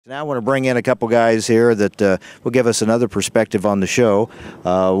Now I want to bring in a couple guys here that will give us another perspective on the show.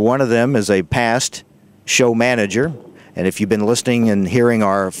 One of them is a past show manager. And if you've been listening and hearing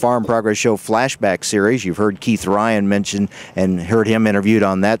our Farm Progress Show flashback series, you've heard Keith Ryan mention and heard him interviewed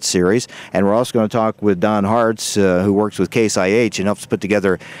on that series. And we're also going to talk with Don Hartz, who works with Case IH and helps put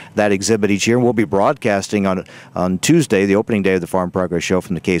together that exhibit each year. And we'll be broadcasting on Tuesday, the opening day of the Farm Progress Show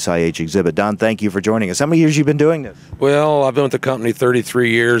from the Case IH exhibit. Don, thank you for joining us. How many years have you been doing this? Well, I've been with the company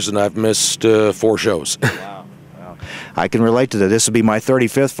 33 years, and I've missed 4 shows. Wow. I can relate to that. This will be my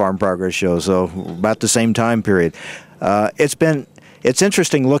 35th Farm Progress Show, so about the same time period. It's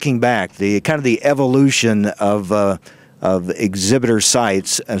interesting looking back, the kind of the evolution of exhibitor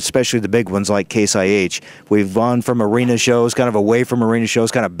sites, especially the big ones like Case IH. We've gone from arena shows, kind of away from arena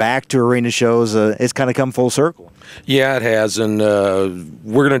shows, kind of back to arena shows. It's kind of come full circle. Yeah, it has, and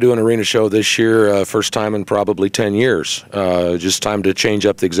we're going to do an arena show this year, first time in probably 10 years. Just time to change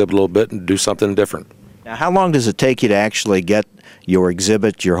up the exhibit a little bit and do something different. Now, how long does it take you to actually get your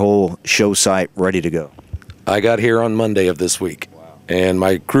exhibit, your whole show site ready to go? I got here on Monday of this week, and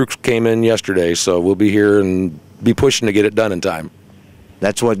my crew came in yesterday, so we'll be here and be pushing to get it done in time.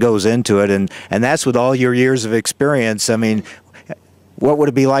 That's what goes into it, and that's with all your years of experience. I mean, what would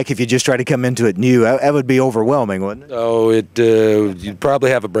it be like if you just tried to come into it new? That would be overwhelming, wouldn't it? Oh, you'd probably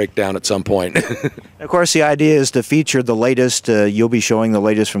have a breakdown at some point. Of course, the idea is to feature the latest. You'll be showing the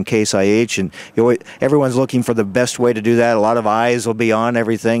latest from Case IH, and everyone's looking for the best way to do that. A lot of eyes will be on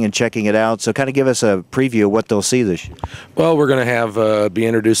everything and checking it out. So kind of give us a preview of what they'll see this year. Well, we're going to be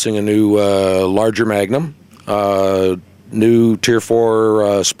introducing a new larger Magnum, new Tier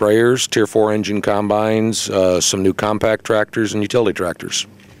 4 sprayers, Tier 4 engine combines, some new compact tractors and utility tractors.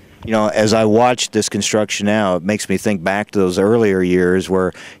 You know, as I watch this construction now, it makes me think back to those earlier years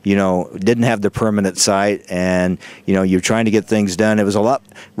where, you know, didn't have the permanent site and, you know, you're trying to get things done. It was a lot,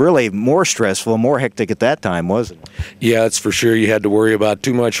 really more stressful, more hectic at that time, wasn't it? Yeah, that's for sure. You had to worry about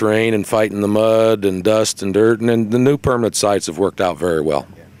too much rain and fighting the mud and dust and dirt, and then the new permanent sites have worked out very well.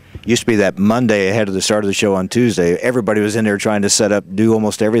 Used to be that Monday ahead of the start of the show on Tuesday. Everybody was in there trying to set up, do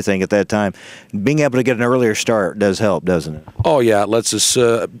almost everything at that time. Being able to get an earlier start does help, doesn't it? Oh, yeah. It lets us,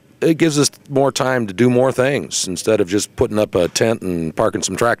 it gives us more time to do more things instead of just putting up a tent and parking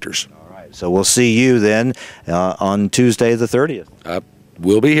some tractors. All right. So we'll see you then on Tuesday the 30th.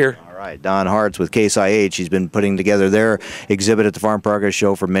 We'll be here. All right. Don Hartz with Case IH. He's been putting together their exhibit at the Farm Progress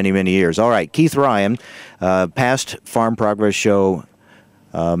Show for many, many years. All right. Keith Ryan, past Farm Progress Show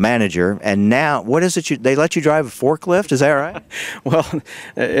manager, and now what is it? They let you drive a forklift? Is that right? Well,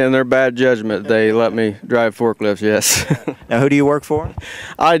 in their bad judgment, they let me drive forklifts. Yes. Now, who do you work for?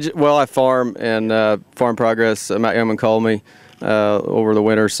 I farm, and Farm Progress. Matt Yeoman called me over the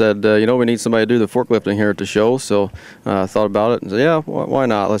winter, said, you know, we need somebody to do the forklifting here at the show. So I thought about it and said, yeah, why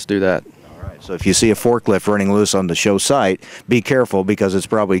not? Let's do that. So if you see a forklift running loose on the show site, be careful because it's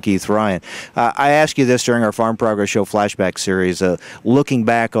probably Keith Ryan. I asked you this during our Farm Progress Show flashback series, looking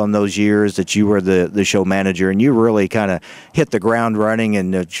back on those years that you were the show manager and you really kind of hit the ground running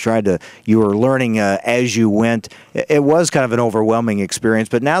and you were learning as you went. It was kind of an overwhelming experience,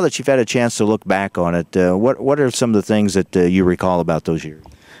 but now that you've had a chance to look back on it, what are some of the things that you recall about those years?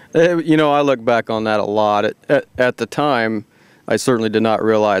 You know, I look back on that a lot. At the time, I certainly did not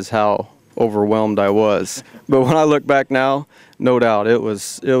realize how overwhelmed I was, but when I look back now, no doubt it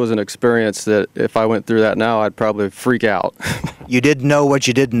was an experience that if I went through that now, I'd probably freak out. You didn't know what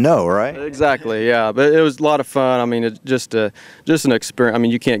you didn't know, right? Exactly, yeah. But it was a lot of fun. I mean, it's just an experience. I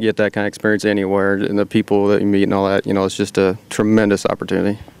mean, you can't get that kind of experience anywhere, and the people that you meet and all that. You know, it's just a tremendous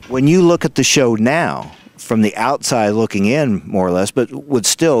opportunity. When you look at the show now, from the outside looking in, more or less, but with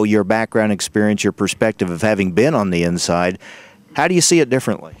still your background experience, your perspective of having been on the inside, how do you see it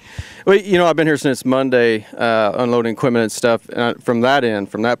differently? Well, you know, I've been here since Monday, unloading equipment and stuff. From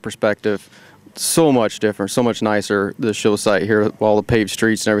that perspective, so much different, so much nicer. The show site here, all the paved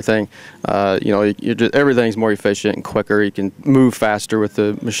streets and everything. You know, everything's more efficient and quicker. You can move faster with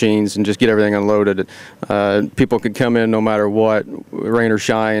the machines and just get everything unloaded. People can come in no matter what, rain or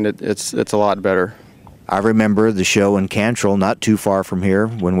shine. It's a lot better. I remember the show in Cantrell, not too far from here,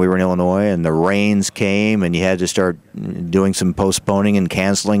 when we were in Illinois, and the rains came, and you had to start doing some postponing and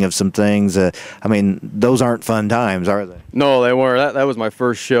canceling of some things. I mean, those aren't fun times, are they? No, they weren't. That was my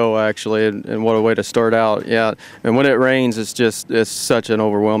first show, actually, and what a way to start out. Yeah, and when it rains, it's such an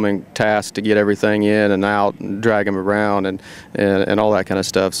overwhelming task to get everything in and out and drag them around and all that kind of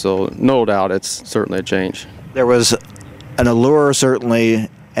stuff. So no doubt, it's certainly a change. There was an allure, certainly,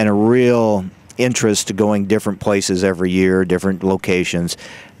 and a real interest to going different places every year, different locations.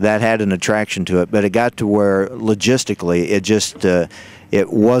 That had an attraction to it, but it got to where logistically it just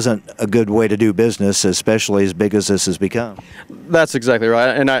it wasn't a good way to do business, especially as big as this has become. That's exactly right.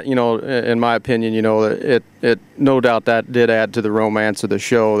 And in my opinion, it no doubt that did add to the romance of the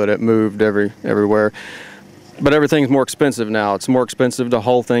show, that it moved everywhere. But everything's more expensive now. It's more expensive to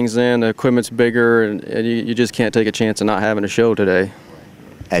haul things in. The equipment's bigger, and you just can't take a chance of not having a show today.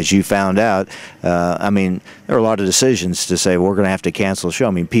 As you found out, I mean, there are a lot of decisions to say we're going to have to cancel a show.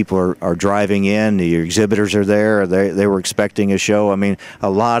 I mean, people are driving in, your exhibitors are there, they were expecting a show. I mean, a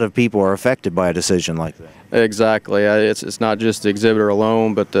lot of people are affected by a decision like that. Exactly. It's not just the exhibitor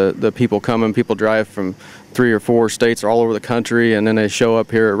alone, but the people coming. People drive from 3 or 4 states or all over the country, and then they show up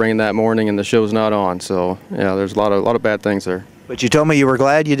here at rain that morning and the show's not on. So, yeah, there's a lot of bad things there. But you told me you were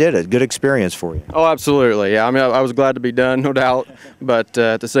glad you did it. Good experience for you. Oh, absolutely. Yeah, I mean, I was glad to be done, no doubt. But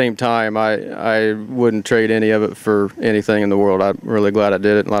at the same time, I wouldn't trade any of it for anything in the world. I'm really glad I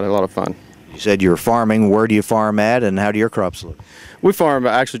did it. A lot of fun. You said you were farming. Where do you farm at, and how do your crops look? We farm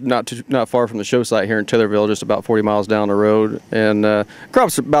actually not far from the show site here in Taylorville, just about 40 miles down the road. And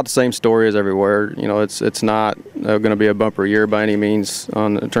crops are about the same story as everywhere. It's not going to be a bumper year by any means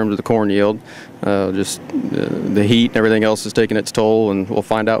in terms of the corn yield. Just the heat and everything else is taking its toll, and we'll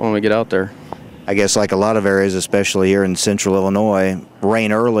find out when we get out there. I guess like a lot of areas, especially here in central Illinois,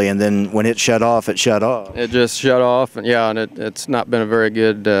 rain early, and then when it shut off, it shut off. It just shut off, and yeah, and it's not been a very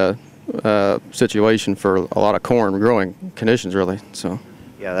good situation for a lot of corn growing conditions, really. So.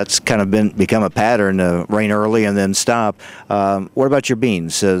 Yeah, that's kind of become a pattern, rain early and then stop. What about your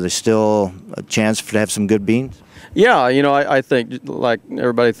beans? There's still a chance to have some good beans? Yeah, I think, like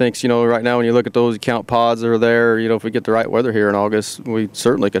everybody thinks, right now when you look at those, you count pods that are there, if we get the right weather here in August, we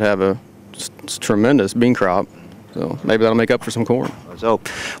certainly could have a tremendous bean crop. So maybe that'll make up for some corn. So,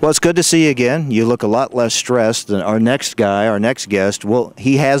 well, it's good to see you again. You look a lot less stressed than our next guest. Well,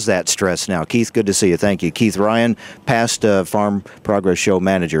 he has that stress now. Keith, good to see you. Thank you. Keith Ryan, past Farm Progress Show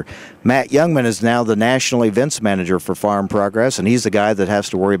manager. Matt Youngman is now the national events manager for Farm Progress, and he's the guy that has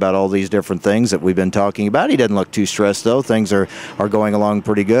to worry about all these different things that we've been talking about. He doesn't look too stressed, though. Things are going along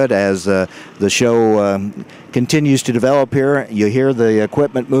pretty good as the show continues to develop here. You hear the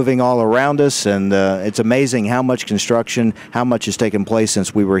equipment moving all around us, and it's amazing how much construction, how much has taken place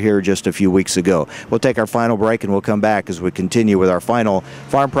since we were here just a few weeks ago. We'll take our final break, and we'll come back as we continue with our final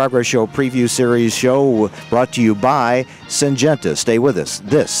Farm Progress Show preview series show brought to you by Syngenta. Stay with us.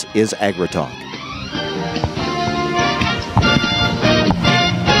 This is AgriTalk.